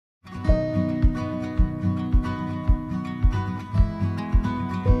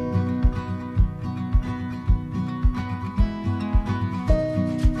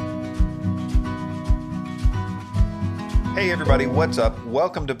Hey everybody, what's up?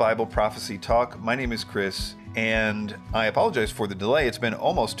 Welcome to Bible Prophecy Talk. My name is Chris, and I apologize for the delay. It's been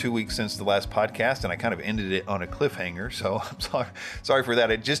almost 2 weeks since the last podcast, and I kind of ended it on a cliffhanger, so I'm sorry for that.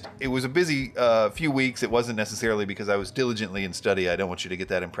 It was a busy few weeks. It wasn't necessarily because I was diligently in study. I don't want you to get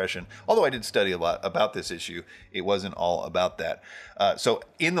that impression. Although I did study a lot about this issue, it wasn't all about that. So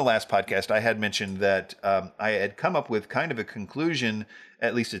in the last podcast, I had mentioned that I had come up with kind of a conclusion,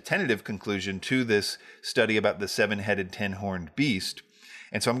 at least a tentative conclusion, to this study about the seven-headed, ten-horned beast.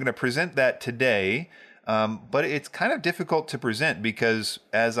 And so I'm going to present that today, but it's kind of difficult to present because,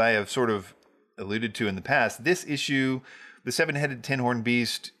 as I have sort of alluded to in the past, this issue, the seven-headed, ten-horned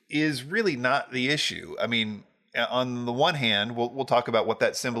beast, is really not the issue. I mean, on the one hand, we'll talk about what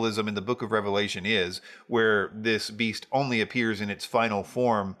that symbolism in the book of Revelation is, where this beast only appears in its final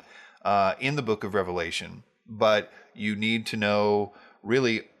form in the book of Revelation. But you need to know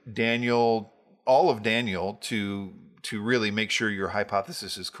really Daniel, all of Daniel, to really make sure your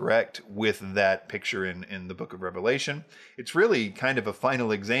hypothesis is correct with that picture in the book of Revelation. It's really kind of a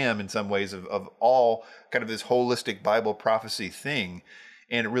final exam in some ways of all kind of this holistic Bible prophecy thing.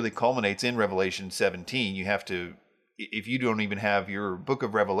 And it really culminates in Revelation 17. You have to, if you don't even have your book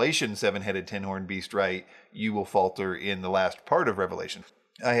of Revelation, seven-headed, ten-horned beast right, you will falter in the last part of Revelation.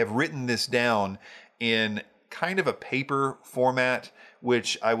 I have written this down in kind of a paper format,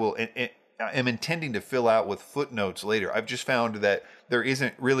 which I'm intending to fill out with footnotes later. I've just found that there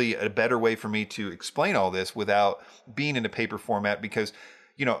isn't really a better way for me to explain all this without being in a paper format because,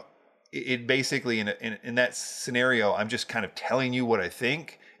 you know, it basically in that scenario, I'm just kind of telling you what I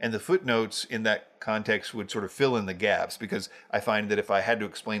think, and the footnotes in that context would sort of fill in the gaps because I find that if I had to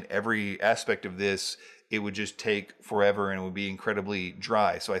explain every aspect of this, it would just take forever and it would be incredibly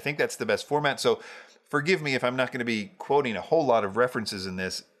dry. So I think that's the best format. So forgive me if I'm not going to be quoting a whole lot of references in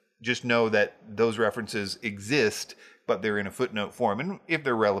this. Just know that those references exist, but they're in a footnote form. And if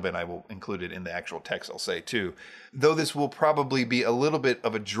they're relevant, I will include it in the actual text, I'll say too. Though this will probably be a little bit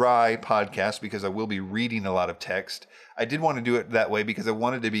of a dry podcast because I will be reading a lot of text. I did want to do it that way because I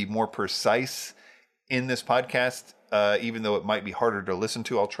wanted to be more precise in this podcast, even though it might be harder to listen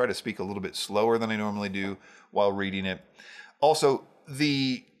to. I'll try to speak a little bit slower than I normally do while reading it. Also,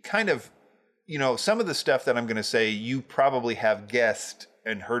 the kind of, some of the stuff that I'm going to say, you probably have guessed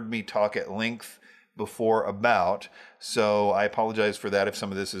and heard me talk at length before about. So I apologize for that if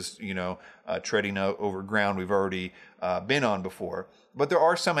some of this is, treading over ground we've already been on before. But there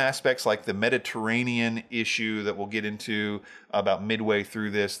are some aspects like the Mediterranean issue that we'll get into about midway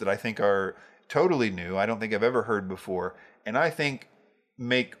through this that I think are totally new. I don't think I've ever heard before. And I think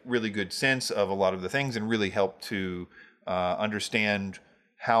make really good sense of a lot of the things and really help to understand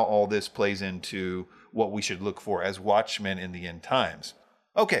how all this plays into what we should look for as watchmen in the end times.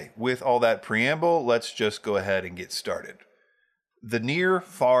 Okay, with all that preamble, let's just go ahead and get started. The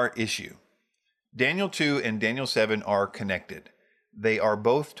near-far issue. Daniel 2 and Daniel 7 are connected. They are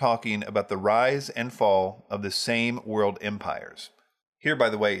both talking about the rise and fall of the same world empires. Here, by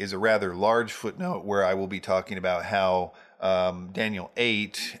the way, is a rather large footnote where I will be talking about how Daniel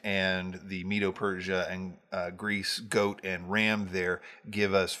 8 and the Medo-Persia and Greece goat and ram there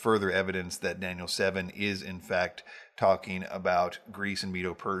give us further evidence that Daniel 7 is in fact talking about Greece and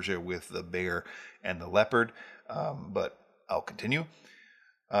Medo-Persia with the bear and the leopard. But I'll continue.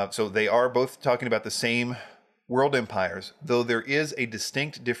 So they are both talking about the same world empires, though there is a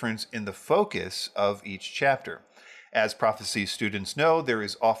distinct difference in the focus of each chapter. As prophecy students know, there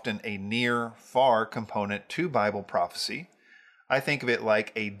is often a near-far component to Bible prophecy. I think of it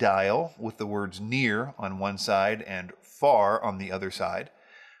like a dial with the words near on one side and far on the other side.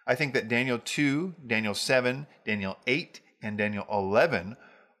 I think that Daniel 2, Daniel 7, Daniel 8, and Daniel 11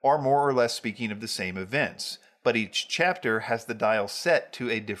 are more or less speaking of the same events, but each chapter has the dial set to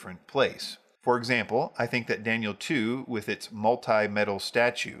a different place. For example, I think that Daniel 2, with its multi-metal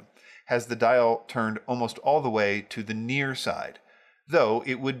statue, has the dial turned almost all the way to the near side, though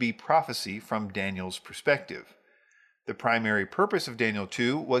it would be prophecy from Daniel's perspective. The primary purpose of Daniel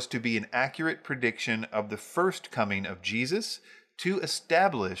 2 was to be an accurate prediction of the first coming of Jesus to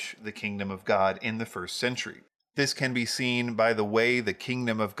establish the kingdom of God in the first century. This can be seen by the way the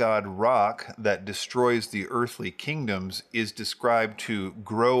kingdom of God rock that destroys the earthly kingdoms is described to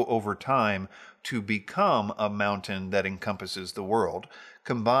grow over time to become a mountain that encompasses the world,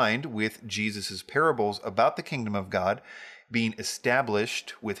 combined with Jesus' parables about the kingdom of God being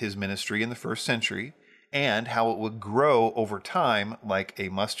established with his ministry in the first century, and how it would grow over time like a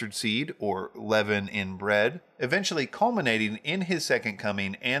mustard seed or leaven in bread, eventually culminating in his second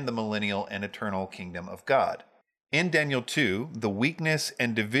coming and the millennial and eternal kingdom of God. In Daniel 2, the weakness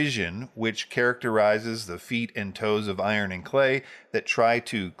and division which characterizes the feet and toes of iron and clay that try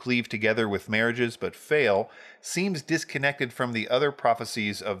to cleave together with marriages but fail seems disconnected from the other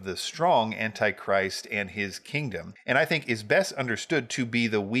prophecies of the strong Antichrist and his kingdom, and I think is best understood to be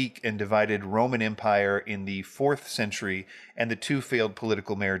the weak and divided Roman Empire in the 4th century and the two failed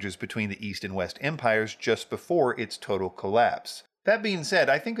political marriages between the East and West empires just before its total collapse. That being said,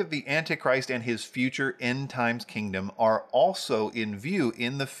 I think that the Antichrist and his future end times kingdom are also in view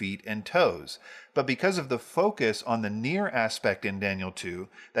in the feet and toes. But because of the focus on the near aspect in Daniel 2,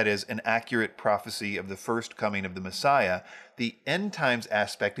 that is, an accurate prophecy of the first coming of the Messiah, the end times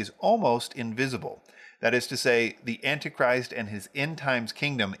aspect is almost invisible. That is to say, the Antichrist and his end times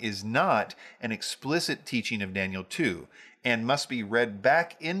kingdom is not an explicit teaching of Daniel 2, and must be read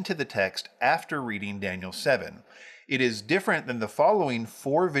back into the text after reading Daniel 7. It is different than the following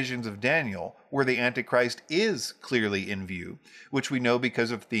 4 visions of Daniel, where the Antichrist is clearly in view, which we know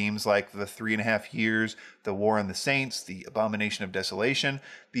because of themes like the 3.5 years, the war on the saints, the abomination of desolation,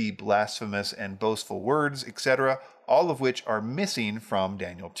 the blasphemous and boastful words, etc., all of which are missing from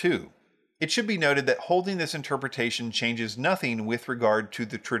Daniel 2. It should be noted that holding this interpretation changes nothing with regard to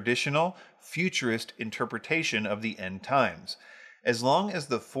the traditional futurist interpretation of the end times. As long as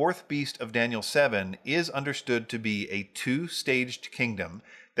the 4th beast of Daniel 7 is understood to be a 2-staged kingdom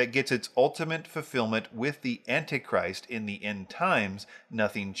that gets its ultimate fulfillment with the Antichrist in the end times,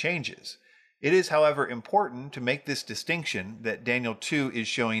 nothing changes. It is, however, important to make this distinction that Daniel 2 is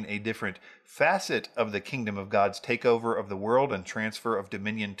showing a different facet of the kingdom of God's takeover of the world and transfer of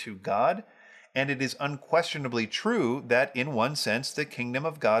dominion to God. And it is unquestionably true that, in one sense, the kingdom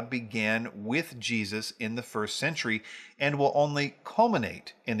of God began with Jesus in the 1st century and will only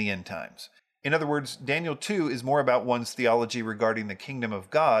culminate in the end times. In other words, Daniel 2 is more about one's theology regarding the kingdom of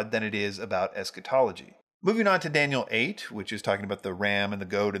God than it is about eschatology. Moving on to Daniel 8, which is talking about the ram and the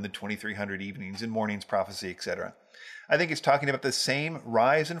goat and the 2300 evenings and mornings prophecy, etc. I think it's talking about the same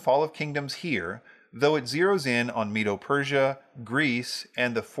rise and fall of kingdoms here, though it zeroes in on Medo-Persia, Greece,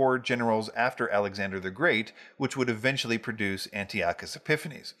 and the 4 generals after Alexander the Great, which would eventually produce Antiochus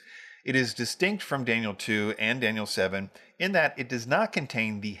Epiphanes. It is distinct from Daniel 2 and Daniel 7 in that it does not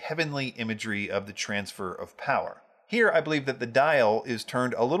contain the heavenly imagery of the transfer of power. Here, I believe that the dial is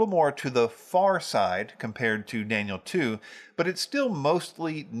turned a little more to the far side compared to Daniel 2, but it's still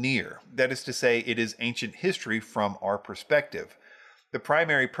mostly near. That is to say, it is ancient history from our perspective. The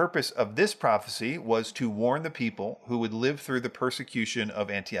primary purpose of this prophecy was to warn the people who would live through the persecution of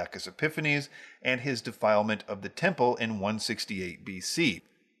Antiochus Epiphanes and his defilement of the temple in 168 BC.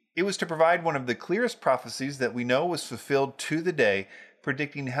 It was to provide one of the clearest prophecies that we know was fulfilled to the day,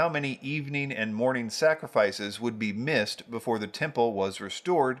 predicting how many evening and morning sacrifices would be missed before the temple was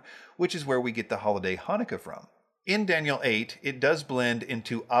restored, which is where we get the holiday Hanukkah from. In Daniel 8, it does blend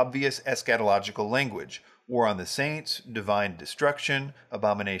into obvious eschatological language: war on the saints, divine destruction,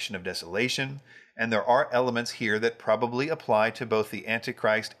 abomination of desolation, and there are elements here that probably apply to both the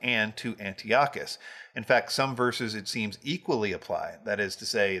Antichrist and to Antiochus. In fact, some verses it seems equally apply. That is to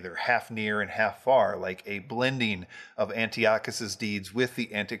say, they're half near and half far, like a blending of Antiochus's deeds with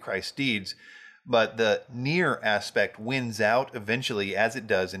the Antichrist deeds. But the near aspect wins out eventually, as it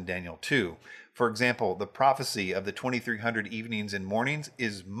does in Daniel 2. For example, the prophecy of the 2300 evenings and mornings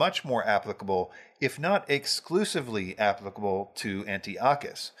is much more applicable, if not exclusively applicable, to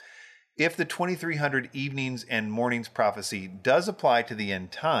Antiochus. If the 2300 evenings and mornings prophecy does apply to the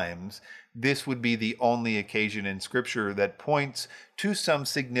end times, this would be the only occasion in Scripture that points to some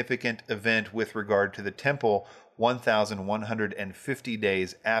significant event with regard to the temple 1,150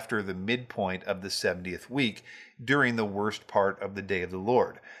 days after the midpoint of the 70th week, during the worst part of the day of the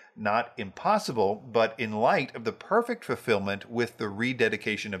Lord. Not impossible, but in light of the perfect fulfillment with the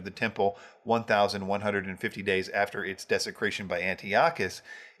rededication of the temple 1,150 days after its desecration by Antiochus,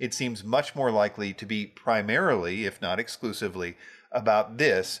 it seems much more likely to be primarily, if not exclusively, about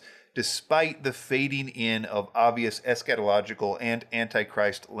this, despite the fading in of obvious eschatological and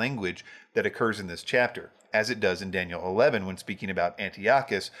antichrist language that occurs in this chapter, as it does in Daniel 11 when speaking about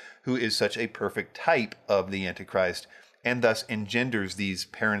Antiochus, who is such a perfect type of the Antichrist, and thus engenders these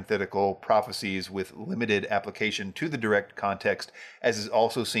parenthetical prophecies with limited application to the direct context, as is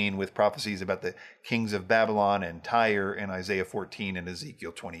also seen with prophecies about the kings of Babylon and Tyre in Isaiah 14 and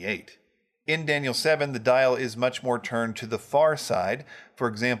Ezekiel 28. In Daniel 7, the dial is much more turned to the far side. For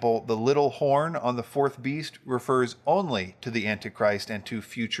example, the little horn on the 4th beast refers only to the Antichrist and to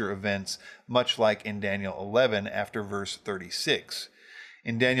future events, much like in Daniel 11 after verse 36.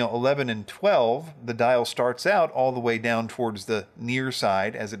 In Daniel 11 and 12, the dial starts out all the way down towards the near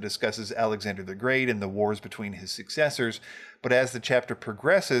side as it discusses Alexander the Great and the wars between his successors. But as the chapter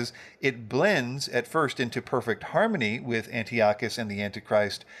progresses, it blends at first into perfect harmony with Antiochus and the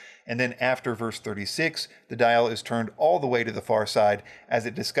Antichrist. And then after verse 36, the dial is turned all the way to the far side as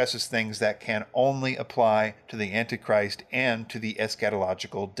it discusses things that can only apply to the Antichrist and to the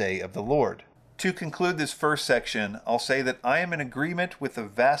eschatological day of the Lord. To conclude this first section, I'll say that I am in agreement with the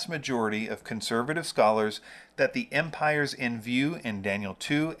vast majority of conservative scholars that the empires in view in Daniel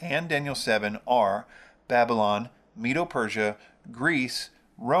 2 and Daniel 7 are Babylon, Medo-Persia, Greece,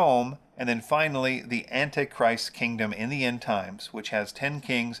 Rome, and then finally the Antichrist kingdom in the end times, which has 10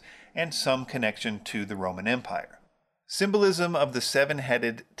 kings and some connection to the Roman Empire. Symbolism of the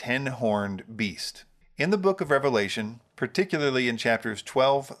seven-headed, 10-horned beast. In the book of Revelation, particularly in chapters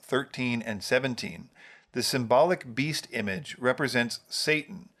 12, 13, and 17, the symbolic beast image represents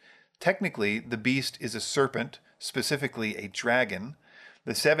Satan. Technically, the beast is a serpent, specifically a dragon.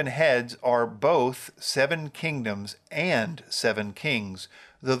 The 7 heads are both 7 kingdoms and 7 kings,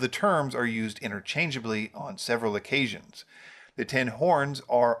 though the terms are used interchangeably on several occasions. The 10 horns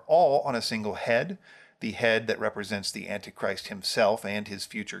are all on a single head, the head that represents the Antichrist himself and his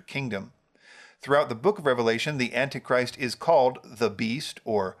future kingdom. Throughout the book of Revelation, the Antichrist is called the beast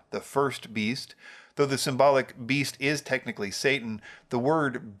or the first beast. Though the symbolic beast is technically Satan, the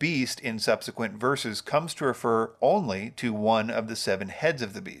word beast in subsequent verses comes to refer only to one of the 7 heads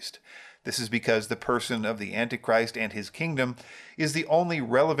of the beast. This is because the person of the Antichrist and his kingdom is the only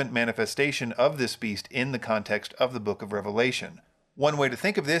relevant manifestation of this beast in the context of the book of Revelation. One way to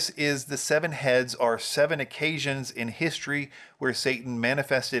think of this is the 7 heads are 7 occasions in history where Satan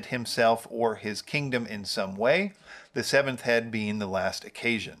manifested himself or his kingdom in some way, the 7th head being the last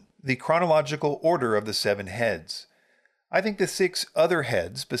occasion. The chronological order of the 7 heads. I think the 6 other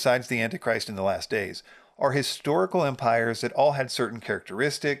heads, besides the Antichrist in the last days, are historical empires that all had certain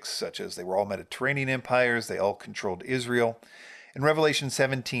characteristics, such as they were all Mediterranean empires, they all controlled Israel. In Revelation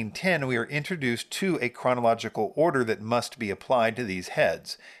 17:10, we are introduced to a chronological order that must be applied to these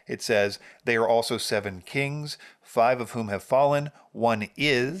heads. It says, "They are also 7 kings, 5 of whom have fallen. 1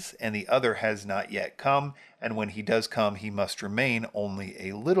 is, and the other has not yet come. And when he does come, he must remain only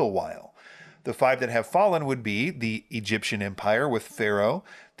a little while." The 5 that have fallen would be the Egyptian Empire with Pharaoh,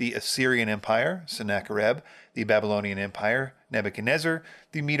 the Assyrian Empire, Sennacherib, the Babylonian Empire, Nebuchadnezzar,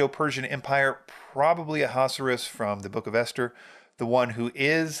 the Medo-Persian Empire, probably Ahasuerus from the book of Esther. The one who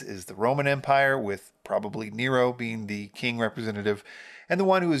is the Roman Empire, with probably Nero being the king representative. And the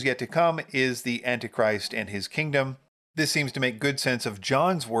one who is yet to come is the Antichrist and his kingdom. This seems to make good sense of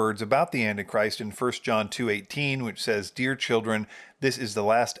John's words about the Antichrist in 1 John 2:18, which says, "Dear children, this is the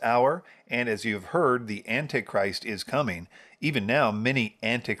last hour, and as you have heard, the Antichrist is coming. Even now, many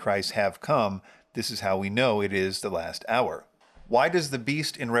Antichrists have come. This is how we know it is the last hour." Why does the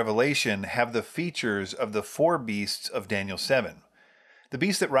beast in Revelation have the features of the 4 beasts of Daniel 7? The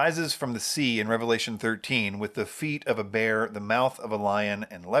beast that rises from the sea in Revelation 13 with the feet of a bear, the mouth of a lion,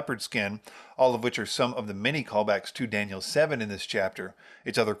 and leopard skin, all of which are some of the many callbacks to Daniel 7 in this chapter.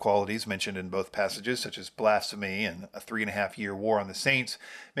 Its other qualities mentioned in both passages, such as blasphemy and a 3.5-year war on the saints,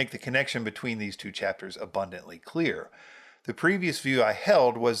 make the connection between these 2 chapters abundantly clear. The previous view I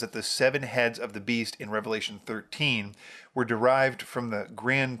held was that the 7 heads of the beast in Revelation 13 were derived from the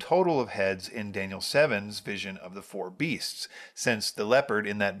grand total of heads in Daniel 7's vision of the 4 beasts. Since the leopard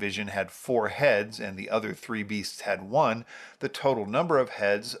in that vision had 4 heads and the other 3 beasts had 1, the total number of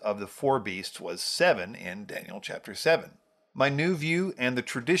heads of the 4 beasts was 7 in Daniel chapter 7. My new view and the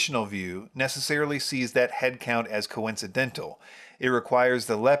traditional view necessarily sees that head count as coincidental. It requires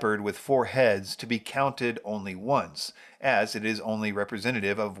the leopard with 4 heads to be counted only once, as it is only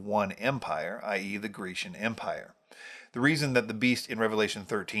representative of one empire, i.e. the Grecian Empire. The reason that the beast in Revelation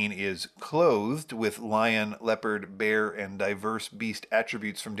 13 is clothed with lion, leopard, bear, and diverse beast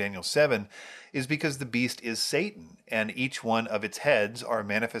attributes from Daniel 7 is because the beast is Satan, and each one of its heads are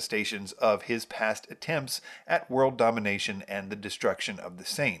manifestations of his past attempts at world domination and the destruction of the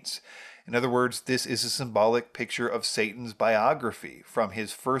saints. In other words, this is a symbolic picture of Satan's biography, from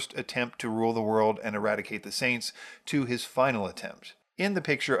his first attempt to rule the world and eradicate the saints to his final attempt. In the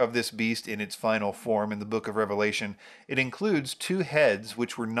picture of this beast in its final form in the book of Revelation, it includes 2 heads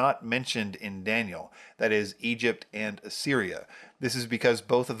which were not mentioned in Daniel, that is, Egypt and Assyria. This is because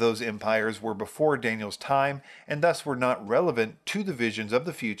both of those empires were before Daniel's time and thus were not relevant to the visions of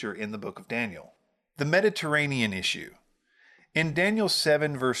the future in the book of Daniel. The Mediterranean issue. In Daniel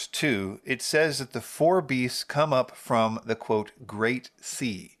 7 verse 2, it says that the 4 beasts come up from the, quote, Great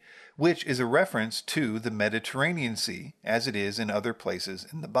Sea, which is a reference to the Mediterranean Sea, as it is in other places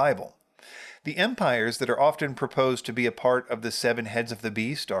in the Bible. The empires that are often proposed to be a part of the seven heads of the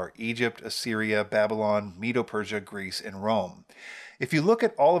beast are Egypt, Assyria, Babylon, Medo-Persia, Greece, and Rome. If you look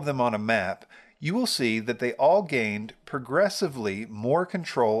at all of them on a map, you will see that they all gained progressively more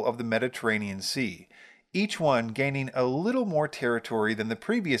control of the Mediterranean Sea, each one gaining a little more territory than the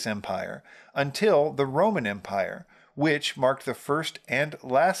previous empire, until the Roman Empire, which marked the first and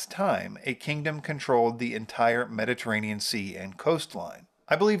last time a kingdom controlled the entire Mediterranean Sea and coastline.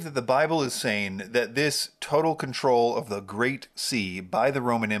 I believe that the Bible is saying that this total control of the Great Sea by the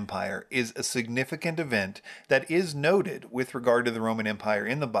Roman Empire is a significant event that is noted with regard to the Roman Empire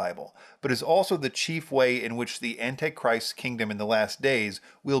in the Bible, but is also the chief way in which the Antichrist kingdom in the last days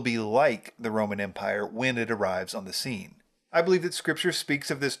will be like the Roman Empire when it arrives on the scene. I believe that Scripture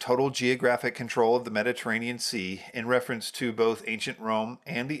speaks of this total geographic control of the Mediterranean Sea in reference to both ancient Rome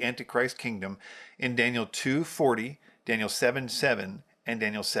and the Antichrist kingdom in Daniel 2:40, Daniel 7:7, and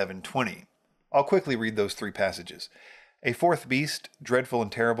Daniel 7:20. I'll quickly read those three passages. A fourth beast, dreadful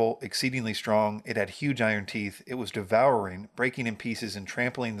and terrible, exceedingly strong. It had huge iron teeth. It was devouring, breaking in pieces, and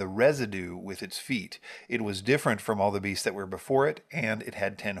trampling the residue with its feet. It was different from all the beasts that were before it, and it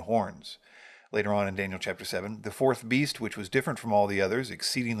had 10 horns. Later on in Daniel chapter 7, the fourth beast, which was different from all the others,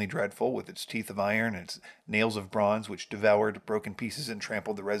 exceedingly dreadful, with its teeth of iron and its nails of bronze, which devoured, broke in pieces, and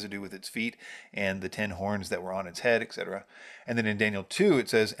trampled the residue with its feet, and the 10 horns that were on its head, etc. And then in Daniel 2, it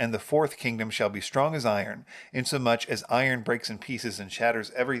says, And the fourth kingdom shall be strong as iron, insomuch as iron breaks in pieces and shatters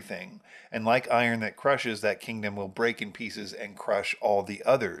everything. And like iron that crushes, that kingdom will break in pieces and crush all the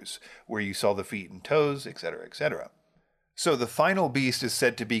others, where you saw the feet and toes, etc., etc. So the final beast is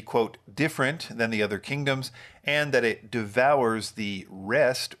said to be, quote, different than the other kingdoms, and that it devours the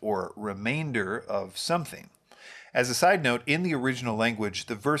rest or remainder of something. As a side note, in the original language,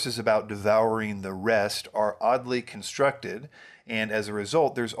 the verses about devouring the rest are oddly constructed, and as a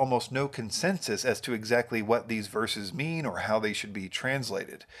result, there's almost no consensus as to exactly what these verses mean or how they should be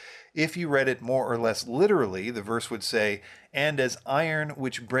translated. If you read it more or less literally, the verse would say, And as iron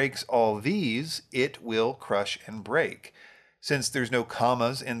which breaks all these, it will crush and break. Since there's no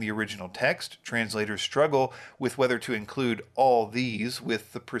commas in the original text, translators struggle with whether to include all these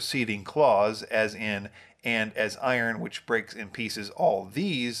with the preceding clause, as in, and as iron which breaks in pieces all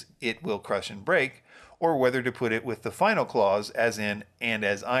these, it will crush and break, or whether to put it with the final clause, as in, and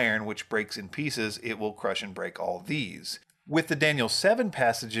as iron which breaks in pieces, it will crush and break all these. With the Daniel 7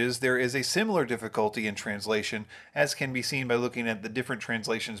 passages, there is a similar difficulty in translation, as can be seen by looking at the different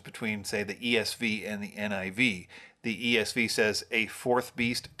translations between, say, the ESV and the NIV. The ESV says, A fourth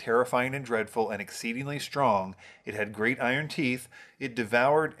beast, terrifying and dreadful and exceedingly strong. It had great iron teeth. It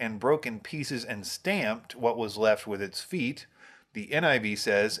devoured and broke in pieces and stamped what was left with its feet. The NIV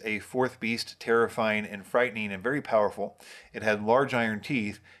says, A fourth beast, terrifying and frightening and very powerful. It had large iron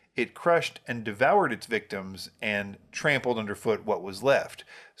teeth. It crushed and devoured its victims and trampled underfoot what was left.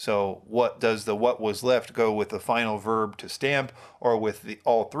 So does the what was left go with the final verb to stamp, or with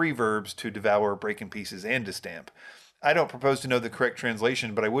all three verbs to devour, break in pieces, and to stamp? I don't propose to know the correct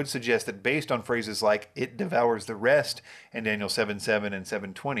translation, but I would suggest that based on phrases like it devours the rest in Daniel 7:7 and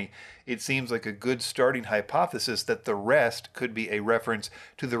 7:20, it seems like a good starting hypothesis that the rest could be a reference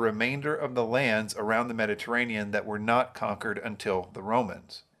to the remainder of the lands around the Mediterranean that were not conquered until the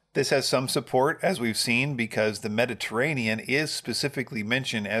Romans. This has some support, as we've seen, because the Mediterranean is specifically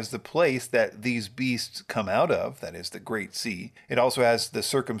mentioned as the place that these beasts come out of, that is, the Great Sea. It also has the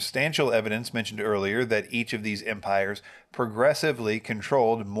circumstantial evidence mentioned earlier that each of these empires progressively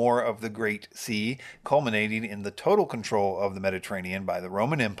controlled more of the Great Sea, culminating in the total control of the Mediterranean by the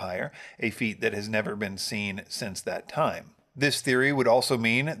Roman Empire, a feat that has never been seen since that time. This theory would also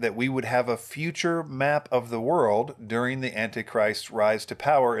mean that we would have a future map of the world during the Antichrist's rise to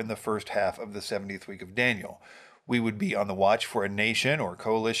power in the first half of the 70th week of Daniel. We would be on the watch for a nation or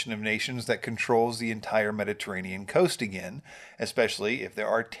coalition of nations that controls the entire Mediterranean coast again, especially if there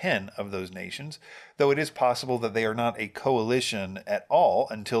are 10 of those nations, though it is possible that they are not a coalition at all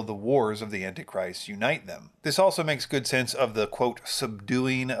until the wars of the Antichrist unite them. This also makes good sense of the, quote,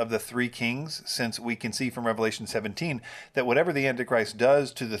 subduing of the three kings, since we can see from Revelation 17 that whatever the Antichrist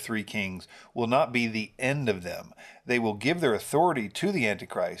does to the three kings will not be the end of them. They will give their authority to the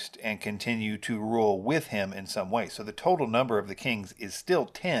Antichrist and continue to rule with him in some way. So the total number of the kings is still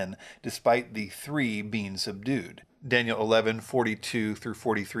 10, despite the three being subdued. Daniel 11:42 through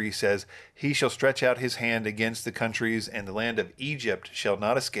 43 says, "He shall stretch out his hand against the countries, and the land of Egypt shall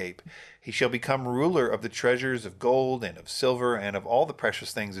not escape. He shall become ruler of the treasures of gold and of silver and of all the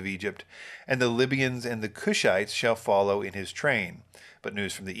precious things of Egypt, and the Libyans and the Cushites shall follow in his train. But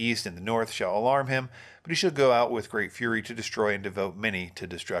news from the east and the north shall alarm him, but he shall go out with great fury to destroy and devote many to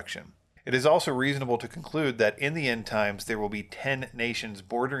destruction." It is also reasonable to conclude that in the end times there will be 10 nations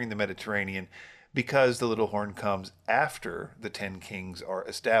bordering the Mediterranean, because the little horn comes after the 10 kings are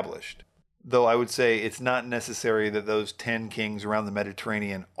established. Though I would say it's not necessary that those 10 kings around the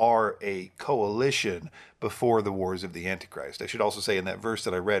Mediterranean are a coalition before the wars of the Antichrist. I should also say in that verse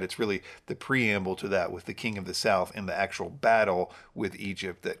that I read, it's really the preamble to that with the king of the south in the actual battle with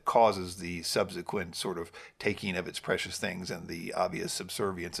Egypt that causes the subsequent sort of taking of its precious things and the obvious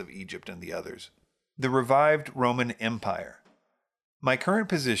subservience of Egypt and the others. The revived Roman Empire. My current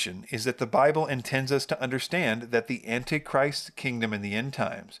position is that the Bible intends us to understand that the Antichrist kingdom in the end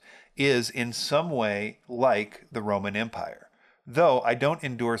times is in some way like the Roman Empire, though I don't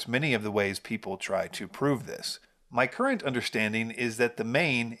endorse many of the ways people try to prove this. My current understanding is that the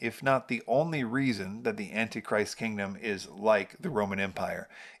main, if not the only reason that the Antichrist kingdom is like the Roman Empire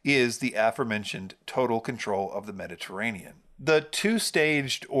is the aforementioned total control of the Mediterranean. The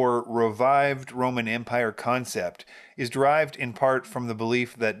two-staged or revived Roman Empire concept is derived in part from the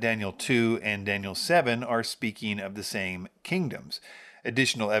belief that Daniel 2 and Daniel 7 are speaking of the same kingdoms.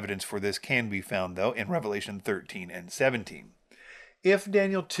 Additional evidence for this can be found, though, in Revelation 13 and 17. If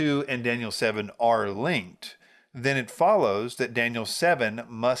Daniel 2 and Daniel 7 are linked, then it follows that Daniel 7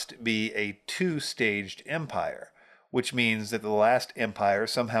 must be a two-staged empire, which means that the last empire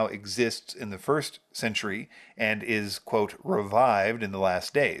somehow exists in the first century and is, quote, revived in the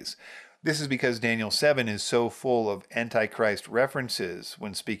last days. This is because Daniel 7 is so full of Antichrist references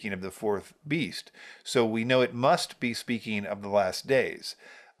when speaking of the fourth beast, so we know it must be speaking of the last days.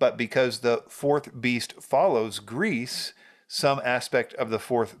 But because the fourth beast follows Greece, some aspect of the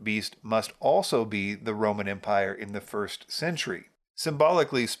fourth beast must also be the Roman Empire in the first century.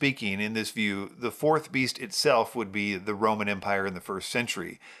 Symbolically speaking, in this view, the fourth beast itself would be the Roman Empire in the first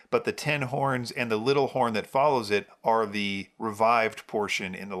century, but the 10 horns and the little horn that follows it are the revived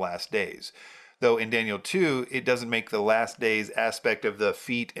portion in the last days. Though in Daniel 2, it doesn't make the last days aspect of the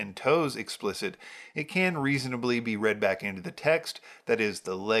feet and toes explicit, it can reasonably be read back into the text. That is,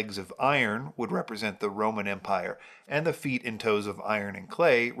 the legs of iron would represent the Roman Empire, and the feet and toes of iron and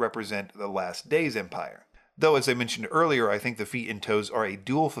clay represent the last days empire. Though, as I mentioned earlier, I think the feet and toes are a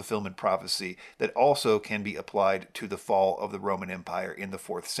dual fulfillment prophecy that also can be applied to the fall of the Roman Empire in the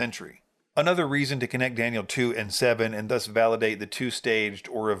 4th century. Another reason to connect Daniel 2 and 7 and thus validate the two-staged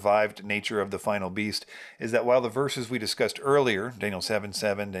or revived nature of the final beast is that while the verses we discussed earlier, Daniel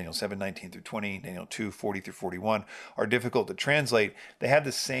 7:7, Daniel 7:19 through 20, Daniel 2:40 through 41, are difficult to translate, they have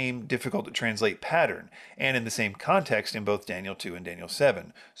the same difficult to translate pattern and in the same context in both Daniel 2 and Daniel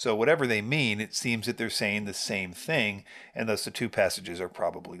 7. So whatever they mean, it seems that they're saying the same thing, and thus the two passages are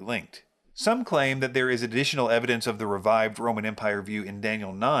probably linked. Some claim that there is additional evidence of the revived Roman Empire view in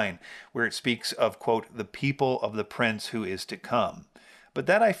Daniel 9, where it speaks of, quote, the people of the prince who is to come. But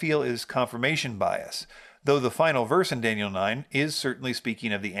that, I feel, is confirmation bias, though the final verse in Daniel 9 is certainly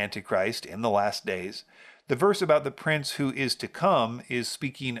speaking of the Antichrist in the last days. The verse about the prince who is to come is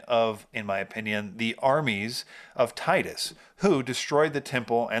speaking of, in my opinion, the armies of Titus, who destroyed the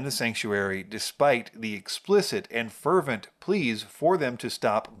temple and the sanctuary despite the explicit and fervent pleas for them to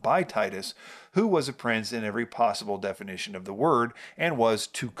stop by Titus, who was a prince in every possible definition of the word and was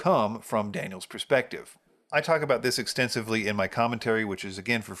to come from Daniel's perspective. I talk about this extensively in my commentary, which is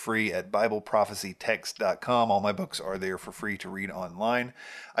again for free at BibleProphecyText.com. All my books are there for free to read online.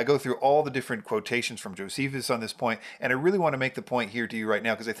 I go through all the different quotations from Josephus on this point, and I really want to make the point here to you right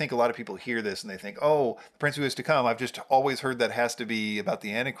now, because I think a lot of people hear this and they think, oh, the prince who is to come, I've just always heard that has to be about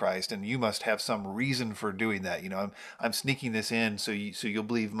the Antichrist, and you must have some reason for doing that. You know, I'm sneaking this in so you'll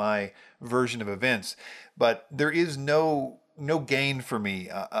believe my version of events. But there is no gain for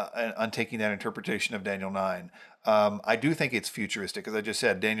me on taking that interpretation of Daniel 9. I do think it's futuristic, as I just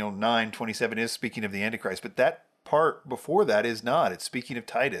said. Daniel 9:27 is speaking of the Antichrist, but that part before that is not. It's speaking of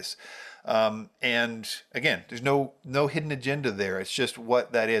Titus. And again, there's no hidden agenda there. It's just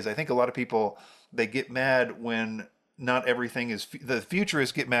what that is. I think a lot of people, they get mad when not everything is, the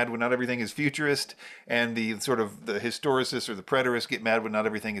futurists get mad when not everything is futurist, and the sort of the historicists or the preterists get mad when not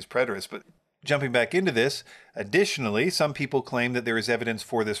everything is preterist. But jumping back into this, additionally, some people claim that there is evidence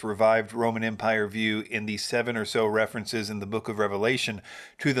for this revived Roman Empire view in the 7 or so references in the book of Revelation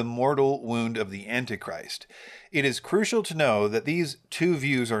to the mortal wound of the Antichrist. It is crucial to know that these two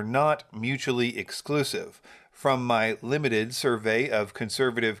views are not mutually exclusive. From my limited survey of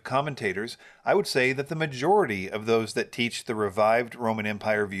conservative commentators, I would say that the majority of those that teach the revived Roman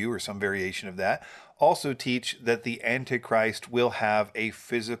Empire view, or some variation of that, also teach that the Antichrist will have a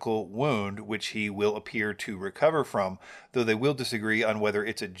physical wound which he will appear to recover from, though they will disagree on whether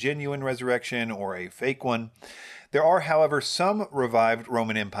it's a genuine resurrection or a fake one. There are, however, some revived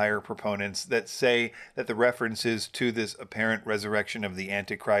Roman Empire proponents that say that the references to this apparent resurrection of the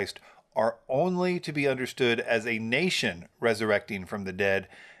Antichrist are only to be understood as a nation resurrecting from the dead,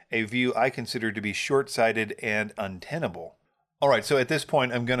 a view I consider to be short-sighted and untenable. All right, so at this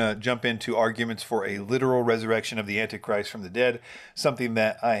point, I'm going to jump into arguments for a literal resurrection of the Antichrist from the dead, something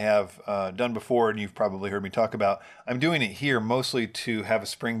that I have done before and you've probably heard me talk about. I'm doing it here mostly to have a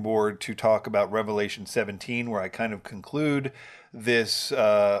springboard to talk about Revelation 17, where I kind of conclude this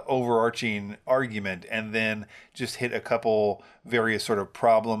overarching argument and then just hit a couple various sort of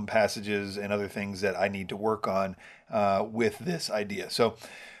problem passages and other things that I need to work on with this idea. So,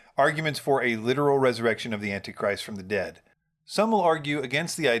 arguments for a literal resurrection of the Antichrist from the dead. Some will argue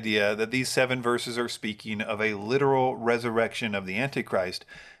against the idea that these 7 verses are speaking of a literal resurrection of the Antichrist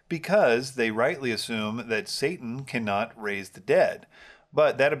because they rightly assume that Satan cannot raise the dead.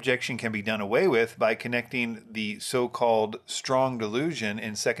 But that objection can be done away with by connecting the so-called strong delusion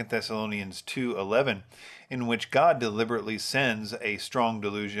in 2 Thessalonians 2:11, in which God deliberately sends a strong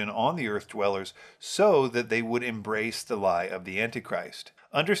delusion on the earth dwellers so that they would embrace the lie of the Antichrist.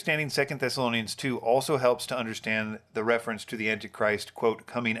 Understanding 2 Thessalonians 2 also helps to understand the reference to the Antichrist, quote,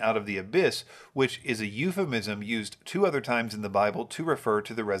 coming out of the abyss, which is a euphemism used 2 other times in the Bible to refer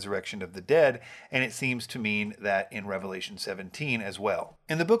to the resurrection of the dead, and it seems to mean that in Revelation 17 as well.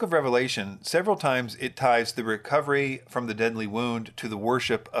 In the book of Revelation, several times it ties the recovery from the deadly wound to the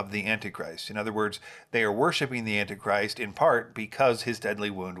worship of the Antichrist. In other words, they are worshiping the Antichrist in part because his deadly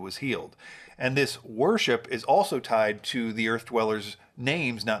wound was healed. And this worship is also tied to the earth dwellers'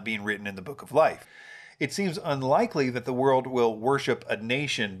 names not being written in the book of life. It seems unlikely that the world will worship a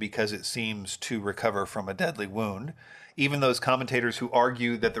nation because it seems to recover from a deadly wound. Even those commentators who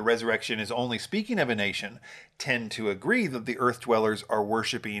argue that the resurrection is only speaking of a nation tend to agree that the earth dwellers are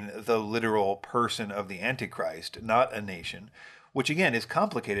worshiping the literal person of the Antichrist, not a nation, which again is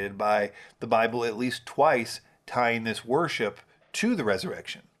complicated by the Bible at least twice tying this worship to the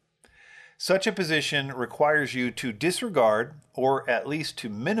resurrection. Such a position requires you to disregard, or at least to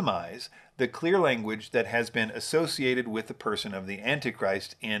minimize, the clear language that has been associated with the person of the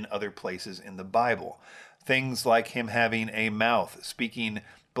Antichrist in other places in the Bible. Things like him having a mouth speaking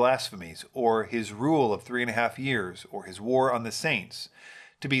blasphemies, or his rule of 3.5 years, or his war on the saints.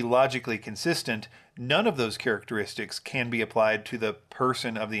 To be logically consistent, none of those characteristics can be applied to the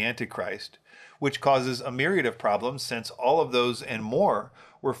person of the Antichrist, which causes a myriad of problems since all of those and more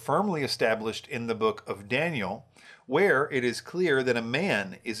were firmly established in the book of Daniel, where it is clear that a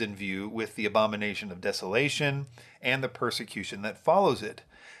man is in view with the abomination of desolation and the persecution that follows it.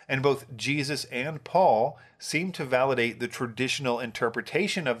 And both Jesus and Paul seem to validate the traditional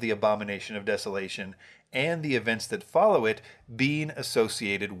interpretation of the abomination of desolation and the events that follow it being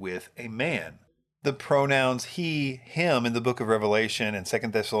associated with a man. The pronouns he, him in the book of Revelation and 2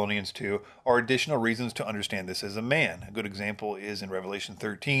 Thessalonians 2 are additional reasons to understand this as a man. A good example is in Revelation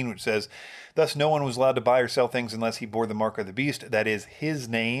 13, which says, "Thus no one was allowed to buy or sell things unless he bore the mark of the beast, that is, his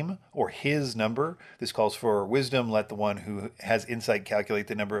name or his number." This calls for wisdom. Let the one who has insight calculate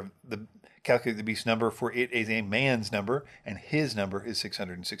the beast's number, for it is a man's number, and his number is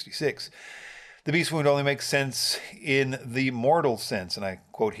 666. The beast wound only makes sense in the mortal sense, and I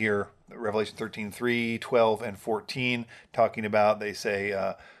quote here Revelation 13:3, 12, and 14, talking about, they say,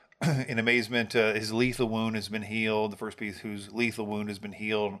 in amazement, his lethal wound has been healed. The first beast whose lethal wound has been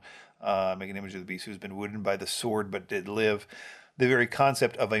healed, make an image of the beast who's been wounded by the sword but did live. The very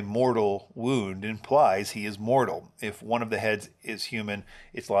concept of a mortal wound implies he is mortal. If one of the heads is human,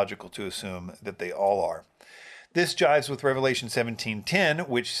 it's logical to assume that they all are. This jives with Revelation 17:10,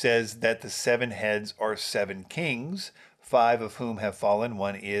 which says that the 7 heads are 7 kings, 5 of whom have fallen,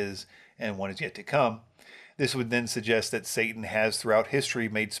 1 is, and 1 is yet to come. This would then suggest that Satan has throughout history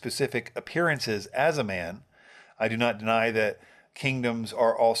made specific appearances as a man. I do not deny that kingdoms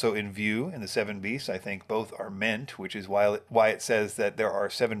are also in view in the 7 beasts. I think both are meant, which is why it says that there are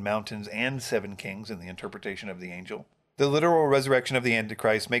 7 mountains and 7 kings in the interpretation of the angel. The literal resurrection of the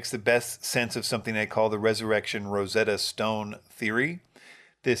Antichrist makes the best sense of something I call the resurrection Rosetta Stone theory.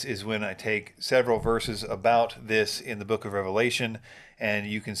 This is when I take several verses about this in the book of Revelation, and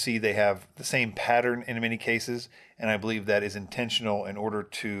you can see they have the same pattern in many cases, and I believe that is intentional in order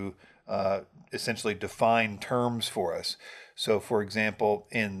to essentially define terms for us. So, for example,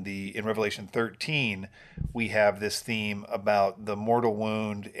 in Revelation 13, we have this theme about the mortal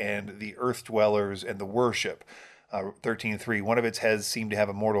wound and the earth dwellers and the worship. 13:3, one of its heads seemed to have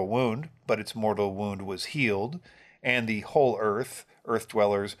a mortal wound, but its mortal wound was healed, and the whole earth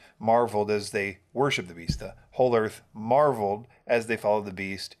dwellers, marveled as they worshiped the beast. The whole earth marveled as they followed the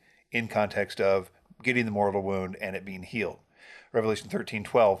beast, in context of getting the mortal wound and it being healed. Revelation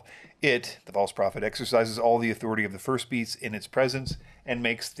 13:12, it, the false prophet, exercises all the authority of the first beast in its presence and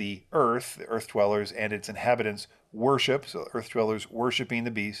makes the earth dwellers, and its inhabitants worship, so earth dwellers worshiping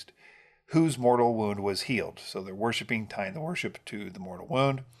the beast, whose mortal wound was healed. So they're worshiping, tying the worship to the mortal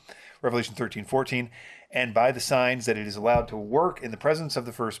wound. Revelation 13:14, and by the signs that it is allowed to work in the presence of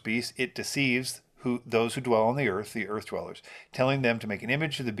the first beast, it deceives those who dwell on the earth dwellers, telling them to make an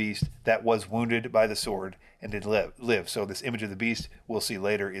image of the beast that was wounded by the sword and did live. So this image of the beast, we'll see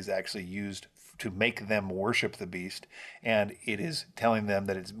later, is actually used to make them worship the beast, and it is telling them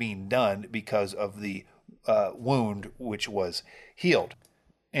that it's being done because of the wound which was healed.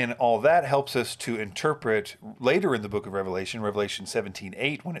 And all that helps us to interpret later in the book of Revelation, Revelation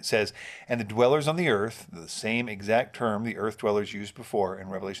 17:8, when it says, and the dwellers on the earth, the same exact term the earth dwellers used before in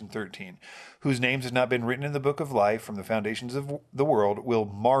Revelation 13, whose names have not been written in the book of life from the foundations of the world, will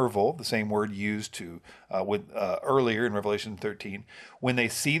marvel, the same word used to earlier in Revelation 13, when they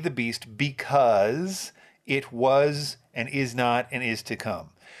see the beast, because it was and is not and is to come.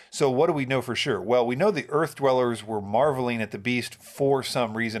 So what do we know for sure? Well, we know the earth dwellers were marveling at the beast for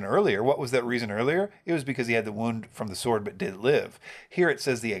some reason earlier. What was that reason earlier? It was because he had the wound from the sword but did live. Here it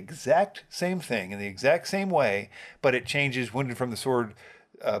says the exact same thing in the exact same way, but it changes wounded from the sword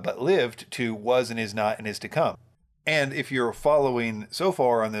but lived to was and is not and is to come. And if you're following so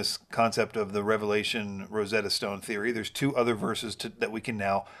far on this concept of the Revelation Rosetta Stone theory, there's two other verses that we can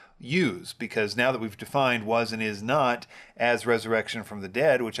now use, because now that we've defined was and is not as resurrection from the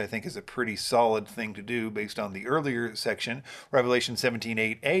dead, which I think is a pretty solid thing to do based on the earlier section, Revelation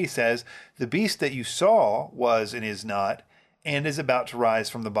 17:8a says, the beast that you saw was and is not and is about to rise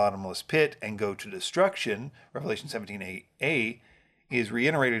from the bottomless pit and go to destruction. Revelation 17:8a is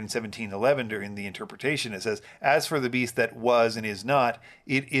reiterated in 17:11 during the interpretation. It says, as for the beast that was and is not,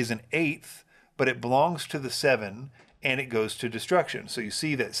 it is an eighth, but it belongs to the seven, and it goes to destruction. So you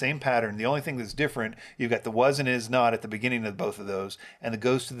see that same pattern. The only thing that's different, you've got the was and is not at the beginning of both of those, and the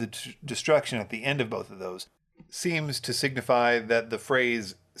goes to the destruction at the end of both of those. Seems to signify that the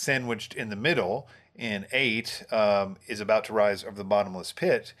phrase sandwiched in the middle in 8 is about to rise of the bottomless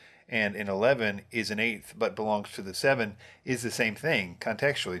pit, and in 11 is an eighth but belongs to the seven, is the same thing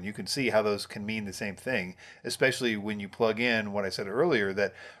contextually. And you can see how those can mean the same thing, especially when you plug in what I said earlier,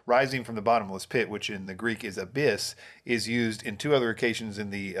 that rising from the bottomless pit, which in the Greek is abyss, is used in two other occasions in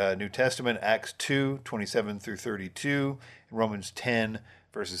the New Testament, Acts 2:27 through 32, Romans 10,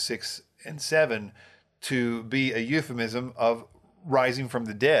 verses 6 and 7, to be a euphemism of rising from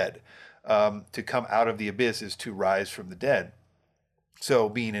the dead. To come out of the abyss is to rise from the dead. So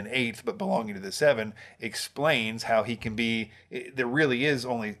being an eighth but belonging to the seven explains how he can be,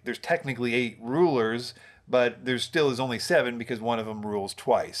 there's technically 8 rulers, but there still is only 7 because one of them rules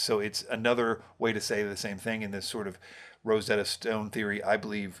twice. So it's another way to say the same thing, in this sort of Rosetta Stone theory, I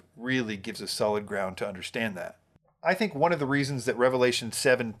believe, really gives us solid ground to understand that. I think one of the reasons that Revelation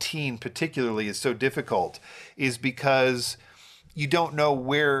 17 particularly is so difficult is because you don't know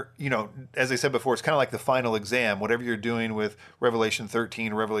where, as I said before, it's kind of like the final exam. Whatever you're doing with Revelation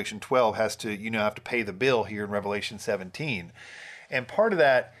 13 or Revelation 12 have to pay the bill here in Revelation 17. And part of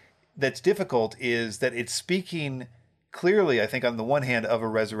that's difficult is that it's speaking clearly, I think, on the one hand, of a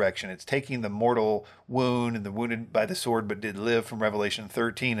resurrection. It's taking the mortal wound and the wounded by the sword but did live from Revelation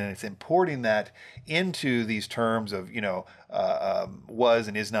 13, and it's importing that into these terms of, was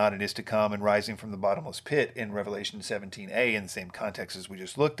and is not and is to come and rising from the bottomless pit in Revelation 17a in the same context as we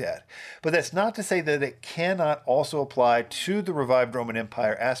just looked at. But that's not to say that it cannot also apply to the revived Roman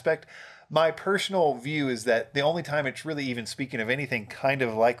Empire aspect. My personal view is that the only time it's really even speaking of anything kind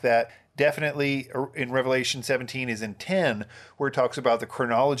of like that, definitely in Revelation 17, is in 10, where it talks about the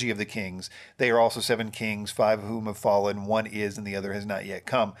chronology of the kings. They are also 7 kings, 5 of whom have fallen, 1 is, and the other has not yet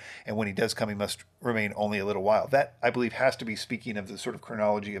come. And when he does come, he must remain only a little while. That, I believe, has to be speaking of the sort of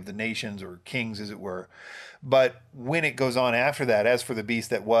chronology of the nations, or kings, as it were. But when it goes on after that, as for the beast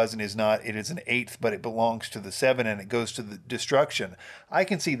that was and is not, it is an eighth, but it belongs to the 7, and it goes to the destruction. I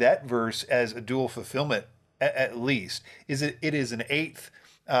can see that verse as a dual fulfillment, at least. It is an eighth,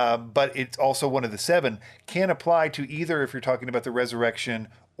 but it's also one of the 7, can apply to either if you're talking about the resurrection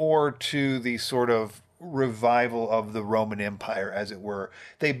or to the sort of revival of the Roman Empire, as it were.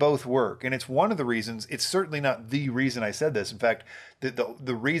 They both work. And it's one of the reasons, it's certainly not the reason I said this. In fact,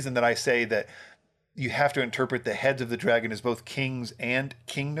 the reason that I say that you have to interpret the heads of the dragon as both kings and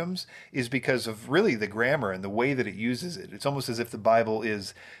kingdoms is because of really the grammar and the way that it uses it. It's almost as if the Bible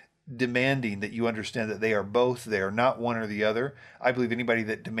is demanding that you understand that they are both there, not one or the other. I believe anybody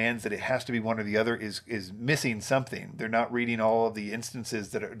that demands that it has to be one or the other is missing something. They're not reading all of the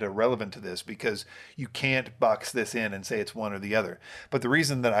instances that are relevant to this, because you can't box this in and say it's one or the other. But the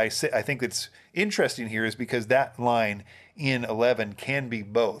reason that I think it's interesting here is because that line in 11 can be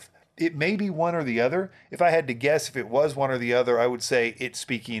both. It may be one or the other. If I had to guess if it was one or the other, I would say it's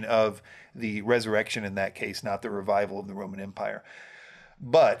speaking of the resurrection in that case, not the revival of the Roman Empire.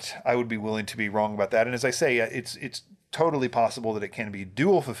 But I would be willing to be wrong about that. And as I say, it's totally possible that it can be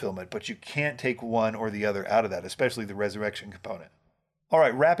dual fulfillment, but you can't take one or the other out of that, especially the resurrection component. All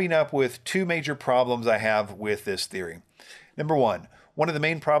right, wrapping up with two major problems I have with this theory. Number one of the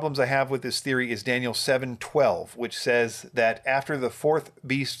main problems I have with this theory is Daniel 7:12, which says that after the fourth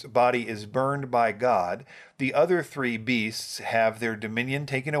beast's body is burned by God, the other three beasts have their dominion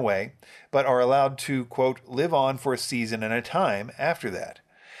taken away, but are allowed to, quote, live on for a season and a time after that.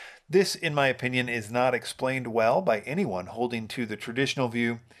 This, in my opinion, is not explained well by anyone holding to the traditional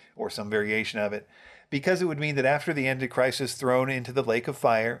view or some variation of it, because it would mean that after the Antichrist is thrown into the lake of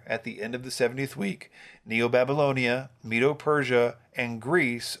fire at the end of the 70th week, Neo-Babylonia, Medo-Persia, and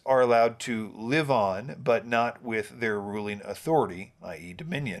Greece are allowed to live on, but not with their ruling authority, i.e.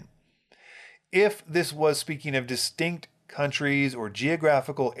 dominion. If this was speaking of distinct countries or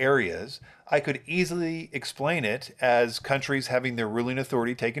geographical areas, I could easily explain it as countries having their ruling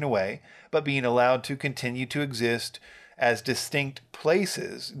authority taken away, but being allowed to continue to exist as distinct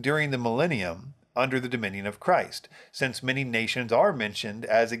places during the millennium under the dominion of Christ, since many nations are mentioned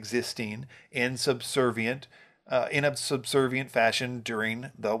as existing in a subservient fashion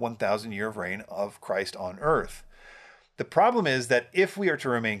during the 1,000-year reign of Christ on earth. The problem is that if we are to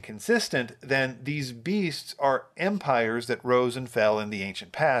remain consistent, then these beasts are empires that rose and fell in the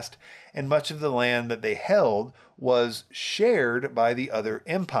ancient past, and much of the land that they held was shared by the other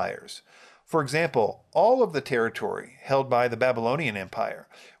empires. For example, all of the territory held by the Babylonian Empire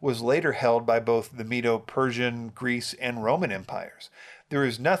was later held by both the Medo-Persian, Greece, and Roman empires. There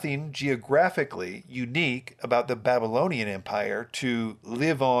is nothing geographically unique about the Babylonian Empire to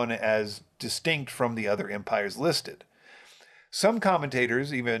live on as distinct from the other empires listed. Some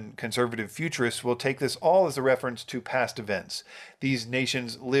commentators, even conservative futurists, will take this all as a reference to past events. These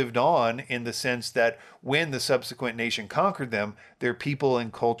nations lived on in the sense that when the subsequent nation conquered them, their people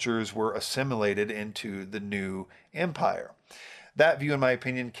and cultures were assimilated into the new empire. That view, in my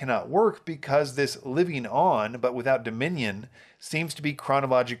opinion, cannot work because this living on, but without dominion, seems to be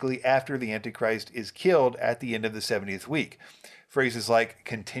chronologically after the Antichrist is killed at the end of the 70th week. Phrases like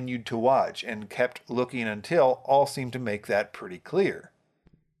continued to watch and kept looking until all seem to make that pretty clear.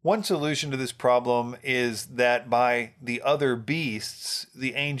 One solution to this problem is that by the other beasts,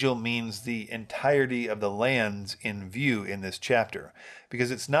 the angel means the entirety of the lands in view in this chapter,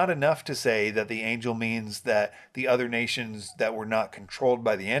 because it's not enough to say that the angel means that the other nations that were not controlled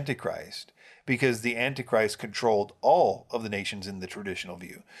by the Antichrist, because the Antichrist controlled all of the nations in the traditional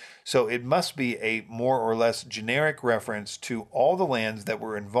view. So it must be a more or less generic reference to all the lands that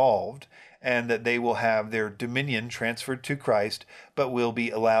were involved, and that they will have their dominion transferred to Christ, but will be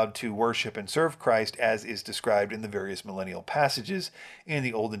allowed to worship and serve Christ as is described in the various millennial passages in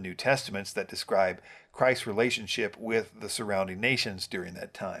the Old and New Testaments that describe Christ's relationship with the surrounding nations during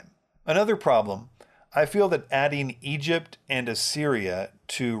that time. Another problem, I feel that adding Egypt and Assyria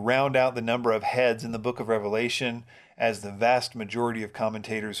to round out the number of heads in the book of Revelation, as the vast majority of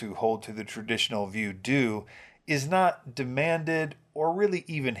commentators who hold to the traditional view do, is not demanded or really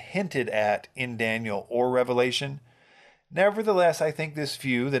even hinted at in Daniel or Revelation. Nevertheless, I think this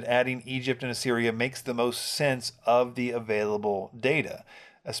view that adding Egypt and Assyria makes the most sense of the available data,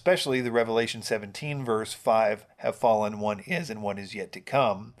 especially the Revelation 17 verse 5, have fallen, one is and one is yet to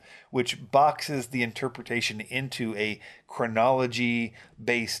come, which boxes the interpretation into a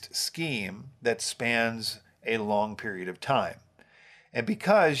chronology-based scheme that spans a long period of time. And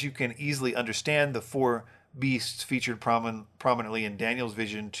because you can easily understand the four beasts featured prominently in Daniel's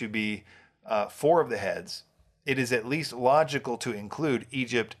vision to be four of the heads, it is at least logical to include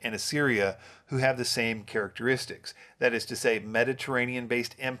Egypt and Assyria, who have the same characteristics. That is to say,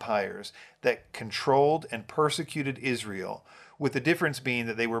 Mediterranean-based empires that controlled and persecuted Israel, with the difference being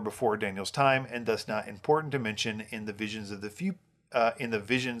that they were before Daniel's time and thus not important to mention in the visions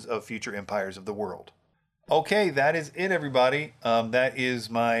of future empires of the world. Okay, that is it, everybody. That is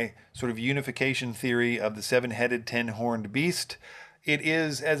my sort of unification theory of the seven-headed, ten-horned beast. It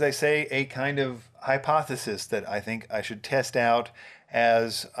is, as I say, a kind of hypothesis that I think I should test out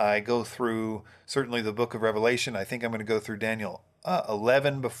as I go through certainly the book of Revelation. I think I'm going to go through Daniel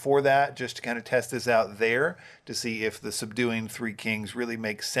 11 before that, just to kind of test this out there to see if the subduing three kings really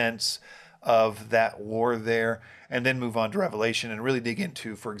makes sense of that war there, and then move on to Revelation and really dig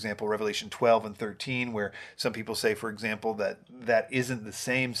into, for example, Revelation 12 and 13, where some people say, for example, that that isn't the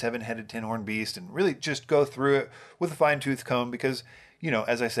same seven-headed, ten-horned beast, and really just go through it with a fine-tooth comb because,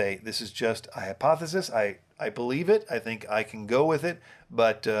 as I say, this is just a hypothesis. I believe it. I think I can go with it,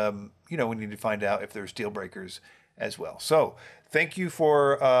 but, we need to find out if there's deal breakers as well. So thank you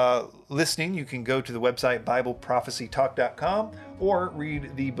for listening. You can go to the website BibleProphecyTalk.com or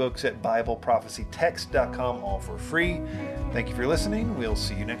read the books at BibleProphecyText.com, all for free. Thank you for listening. We'll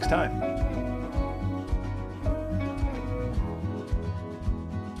see you next time.